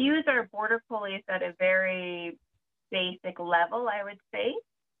we use our border collies at a very basic level, I would say.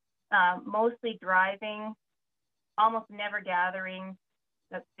 Mostly driving, almost never gathering.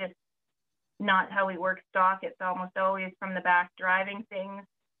 That's just not how we work stock. It's almost always from the back driving things,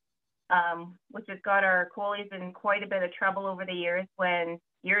 which has got our collies in quite a bit of trouble over the years when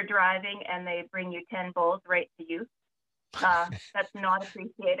you're driving and they bring you 10 bulls right to you. That's not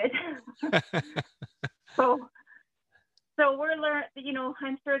appreciated. So we're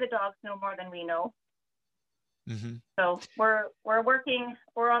I'm sure the dogs know more than we know. Mm-hmm. So we're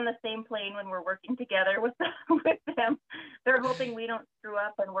on the same plane when we're working together with them. They're hoping we don't screw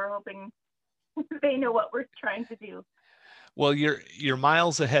up, and we're hoping they know what we're trying to do. Well, you're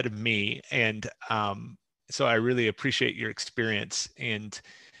miles ahead of me, and so I really appreciate your experience. And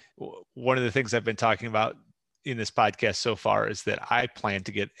one of the things I've been talking about in this podcast so far is that I plan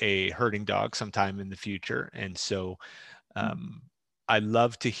to get a herding dog sometime in the future, and so I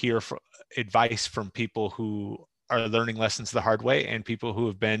love to hear advice from people who are learning lessons the hard way and people who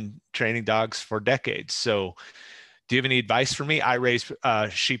have been training dogs for decades. So do you have any advice for me? I raise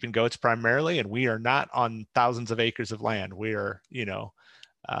sheep and goats primarily, and we are not on thousands of acres of land. We are,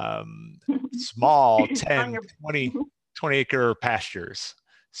 small 10, 20 acre pastures.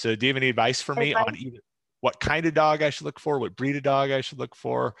 So do you have any advice for me on either what kind of dog I should look for, what breed of dog I should look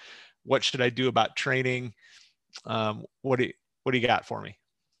for? What should I do about training? What do you got for me?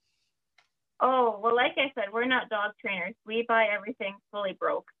 Oh, well, like I said, we're not dog trainers. We buy everything fully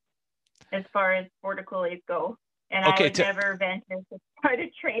broke as far as border collies go. And I would never venture to try to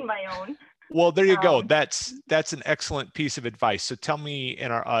train my own. Well, there you go. That's an excellent piece of advice. So tell me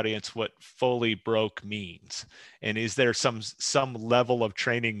and our audience what fully broke means. And is there some level of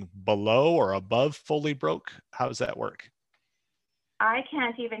training below or above fully broke? How does that work? I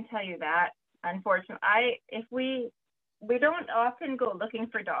can't even tell you that, unfortunately. We don't often go looking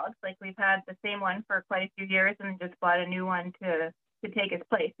for dogs. Like, we've had the same one for quite a few years and just bought a new one to take its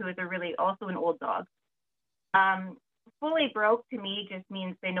place, who is also an old dog. Fully broke to me just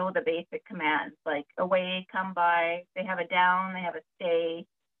means they know the basic commands, like away, come by, they have a down, they have a stay.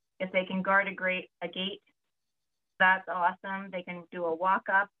 If they can guard a gate, that's awesome. They can do a walk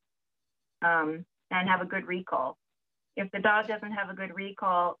up and have a good recall. If the dog doesn't have a good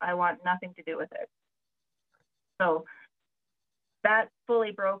recall, I want nothing to do with it. So that's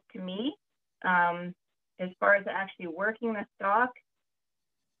fully broke to me. As far as actually working the stock,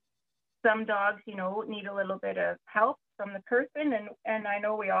 some dogs, need a little bit of help from the person. And I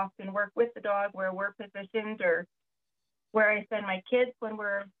know we often work with the dog where we're positioned, or where I send my kids when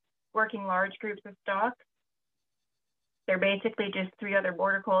we're working large groups of stock. They're basically just 3 other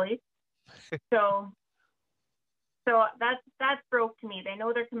border collies. So that's broke to me. They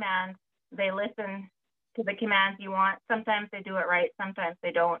know their commands. They listen to the commands you want. Sometimes they do it right. Sometimes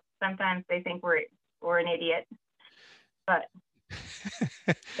they don't. Sometimes they think we're an idiot. But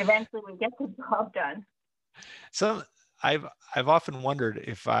eventually we get the job done. So I've often wondered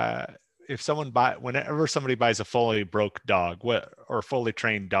if whenever somebody buys a fully broke dog or fully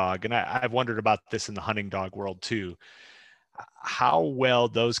trained dog, and I've wondered about this in the hunting dog world too, how well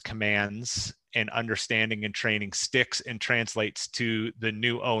those commands and understanding and training sticks and translates to the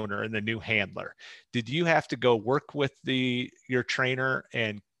new owner and the new handler. Did you have to go work with your trainer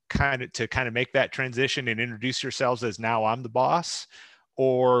and kind of make that transition and introduce yourselves as, now I'm the boss?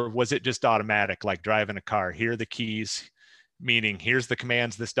 Or was it just automatic, like driving a car? Here are the keys, meaning here's the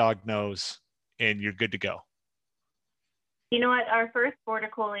commands this dog knows, and you're good to go? You know what? Our first border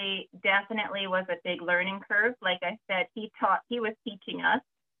collie definitely was a big learning curve. Like I said, he was teaching us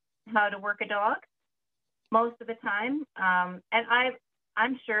how to work a dog most of the time. And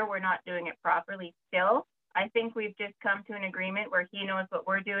I'm sure we're not doing it properly still. I think we've just come to an agreement where he knows what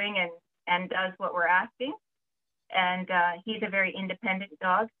we're doing and does what we're asking. And he's a very independent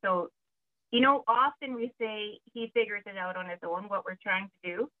dog. So, often we say he figures it out on his own, what we're trying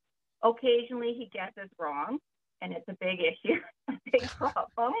to do. Occasionally he guesses wrong. and it's a big issue, a big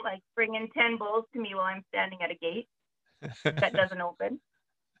problem. Like bringing 10 bulls to me while I'm standing at a gate that doesn't open.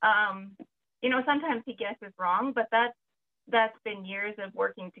 You know, sometimes he guesses wrong, but that's been years of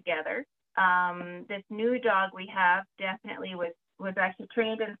working together. This new dog we have definitely was actually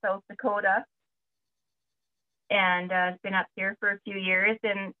trained in South Dakota and has been up here for a few years,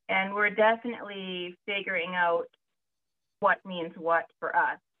 and we're definitely figuring out what means what for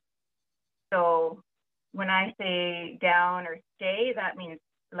us. So when I say down or stay, that means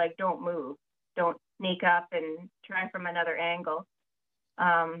like don't move, don't sneak up and try from another angle.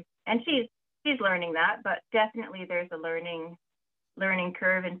 And she's learning that, but definitely there's a learning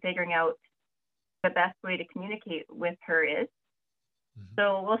curve in figuring out the best way to communicate with her is. Mm-hmm.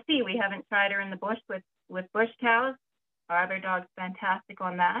 So we'll see. We haven't tried her in the bush with bush cows. Our other dog's fantastic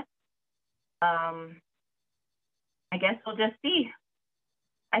on that. I guess we'll just see.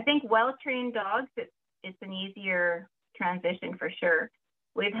 I think well-trained dogs, it's an easier transition for sure.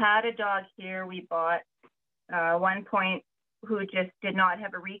 We've had a dog here we bought one point who just did not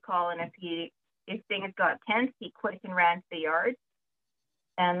have a recall, and if things got tense, he quit and ran to the yard.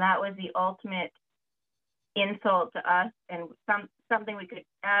 And that was the ultimate insult to us, and something we could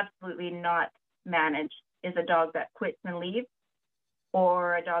absolutely not manage is a dog that quits and leaves,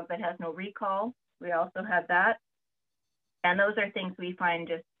 or a dog that has no recall. We also had that. And those are things we find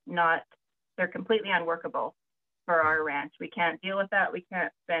just they're completely unworkable for our ranch. We can't deal with that. We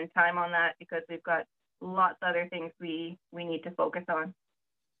can't spend time on that because we've got lots of other things we need to focus on.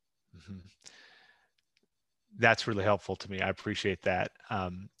 Mm-hmm. That's really helpful to me. I appreciate that.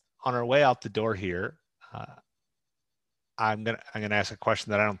 On our way out the door here, I'm gonna ask a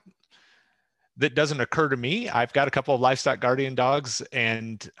question that doesn't occur to me. I've got a couple of livestock guardian dogs,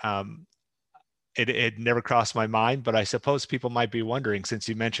 and it never crossed my mind. But I suppose people might be wondering, since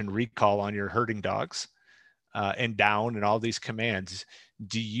you mentioned recall on your herding dogs and down and all these commands,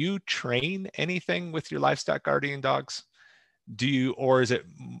 do you train anything with your livestock guardian dogs? Or is it,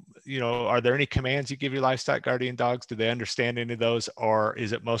 are there any commands you give your livestock guardian dogs? Do they understand any of those? Or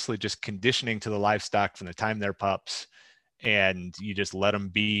is it mostly just conditioning to the livestock from the time they're pups and you just let them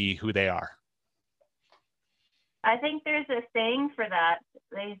be who they are? I think there's a saying for that.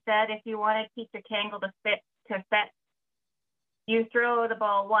 They said if you want to teach a Kangol to fet, you throw the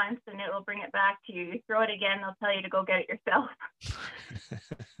ball once and it will bring it back to you. You throw it again, they'll tell you to go get it yourself.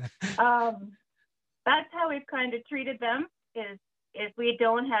 That's how we've kind of treated them. Is we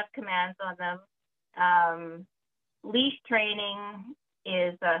don't have commands on them. Leash training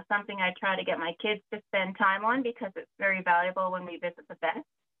is something I try to get my kids to spend time on because it's very valuable when we visit the vet.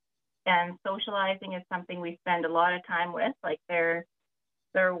 And socializing is something we spend a lot of time with. Like they're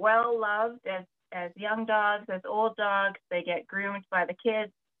well loved as young dogs, as old dogs. They get groomed by the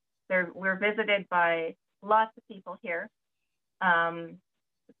kids. We're visited by lots of people here.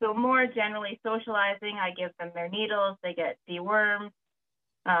 So more generally socializing, I give them their needles, they get dewormed,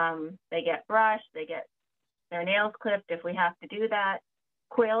 they get brushed, they get their nails clipped if we have to do that.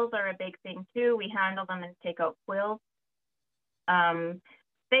 Quills are a big thing too. We handle them and take out quills.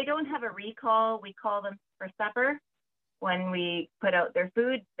 They don't have a recall. We call them for supper. When we put out their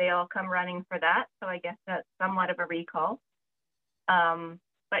food, they all come running for that. So I guess that's somewhat of a recall.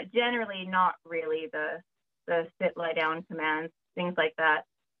 But generally not really the sit, lie down commands, things like that.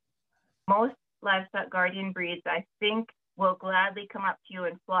 Most livestock guardian breeds, I think, will gladly come up to you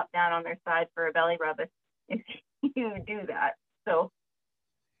and flop down on their side for a belly rub if you do that. So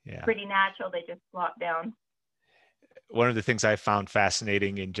yeah, pretty natural. They just flop down. One of the things I found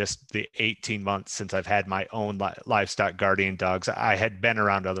fascinating in just the 18 months since I've had my own livestock guardian dogs, I had been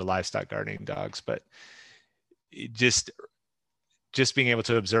around other livestock guardian dogs, but just being able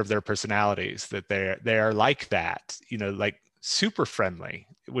to observe their personalities, that they are like that, like super friendly,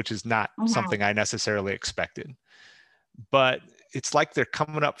 which is not something I necessarily expected. But it's like they're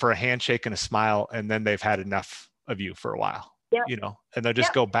coming up for a handshake and a smile, and then they've had enough of you for a while, and they'll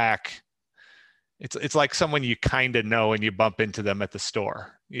just go back. It's like someone you kind of know and you bump into them at the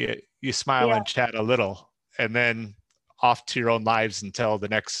store. You smile and chat a little, and then off to your own lives until the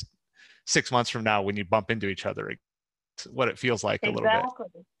next 6 months from now when you bump into each other. It's what it feels like a little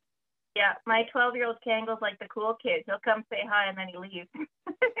bit. Yeah, my 12-year-old Kangol's like the cool kid. He'll come say hi and then he leaves.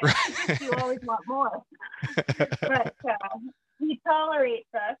 You always want more. But he tolerates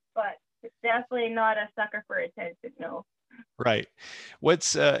us, but it's definitely not a sucker for attention, no. Right.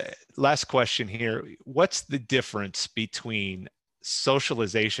 What's last question here? What's the difference between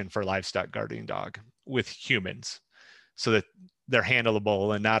socialization for livestock guardian dog with humans so that they're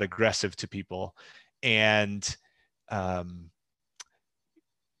handleable and not aggressive to people, and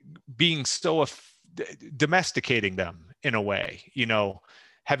being so domesticating them in a way,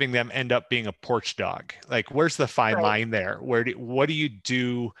 having them end up being a porch dog? Like, where's the fine line there? What do you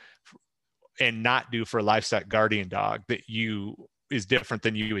do and not do for a livestock guardian dog that is different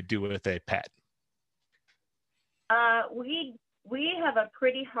than you would do with a pet? We have a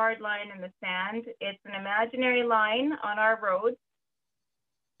pretty hard line in the sand. It's an imaginary line on our road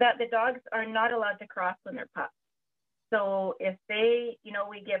that the dogs are not allowed to cross when they're pups. So if they,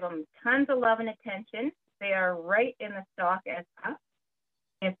 we give them tons of love and attention, they are right in the stock as pups.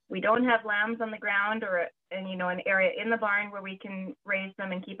 If we don't have lambs on the ground or an area in the barn where we can raise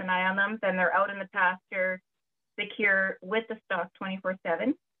them and keep an eye on them, then they're out in the pasture, secure with the stock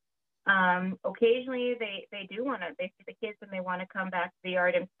 24/7. Occasionally they do they see the kids and they want to come back to the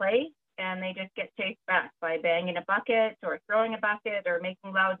yard and play, and they just get chased back by banging a bucket or throwing a bucket or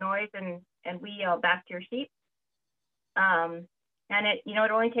making loud noise, and we yell, "Back to your sheep." And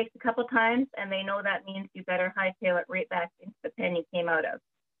it only takes a couple times, and they know that means you better hightail it right back into the pen you came out of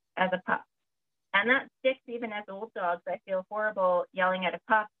as a pup. And that sticks even as old dogs. I feel horrible yelling at a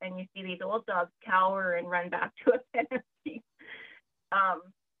pup, and you see these old dogs cower and run back to a pen of sheep.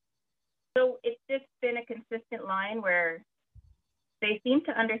 So it's just been a consistent line where they seem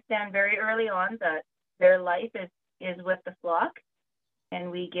to understand very early on that their life is with the flock, and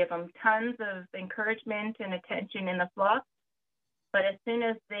we give them tons of encouragement and attention in the flock. But as soon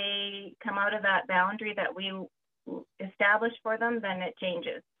as they come out of that boundary that we establish for them, then it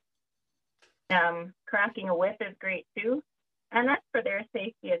changes. Cracking a whip is great too, and that's for their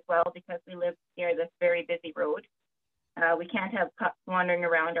safety as well, because we live near this very busy road. We can't have pups wandering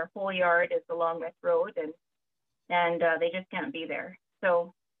around. Our whole yard is along this road, and they just can't be there.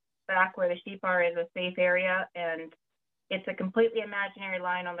 So back where the sheep are is a safe area, and it's a completely imaginary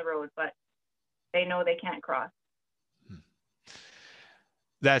line on the road, but they know they can't cross.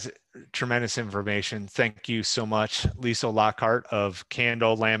 That's tremendous information. Thank you so much, Liesl Lockhart of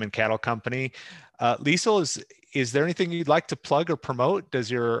Candle Lamb and Cattle Company. Liesl, is there anything you'd like to plug or promote?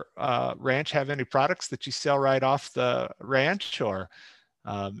 Does your ranch have any products that you sell right off the ranch, or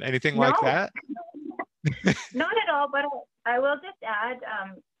anything like that? Not at all, but I will just add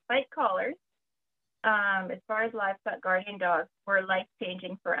spike collars. As far as livestock guardian dogs, were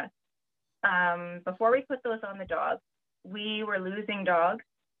life-changing for us. Before we put those on the dogs, we were losing dogs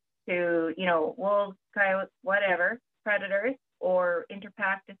to, wolves, coyotes, whatever, predators, or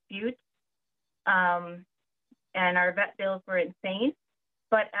interpack disputes. And our vet bills were insane.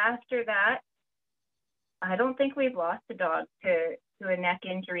 But after that, I don't think we've lost a dog to a neck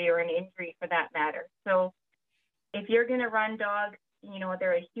injury or an injury for that matter. So if you're going to run dogs,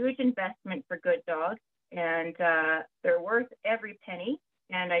 they're a huge investment for good dogs, and they're worth every penny.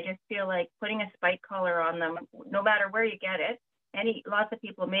 And I just feel like putting a spike collar on them, no matter where you get it, lots of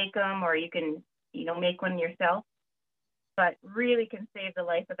people make them, or you can, make one yourself, but really can save the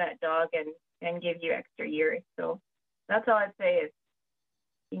life of that dog and give you extra years. So that's all I'd say is,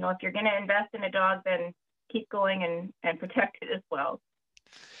 if you're going to invest in a dog, then keep going and protect it as well.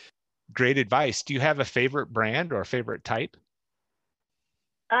 Great advice. Do you have a favorite brand or a favorite type?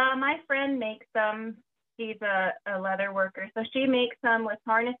 My friend makes them. She's a leather worker, so she makes them with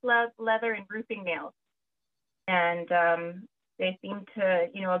harness leather and roofing nails, and they seem to,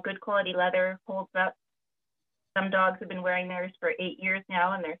 a good quality leather holds up. Some dogs have been wearing theirs for 8 years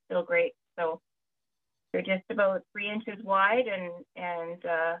now, and they're still great. So they're just about 3 inches wide, and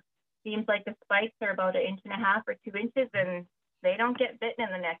seems like the spikes are about 1.5 inches or 2 inches, and they don't get bitten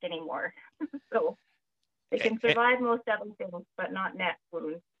in the neck anymore. So they can survive most other things, but not neck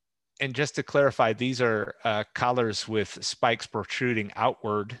wounds. And just to clarify, these are collars with spikes protruding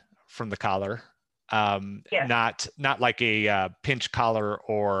outward from the collar, yes. not like a pinch collar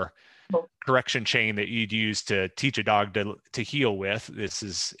or correction chain that you'd use to teach a dog to heel with. This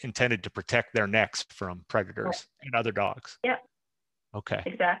is intended to protect their necks from predators and other dogs. Yep. Okay.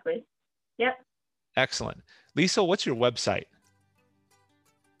 Exactly. Yep. Excellent. Liesl, what's your website?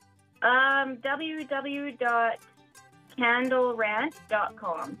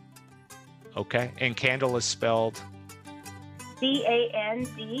 www.candleranch.com. Okay. And Candle is spelled?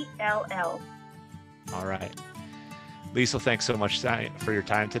 Candll. All right. Liesl, thanks so much for your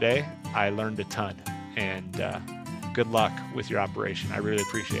time today. I learned a ton, and good luck with your operation. I really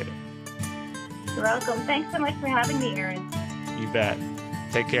appreciate it. You're welcome. Thanks so much for having me, Aaron. You bet.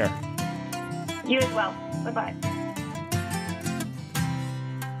 Take care. You as well. Bye-bye.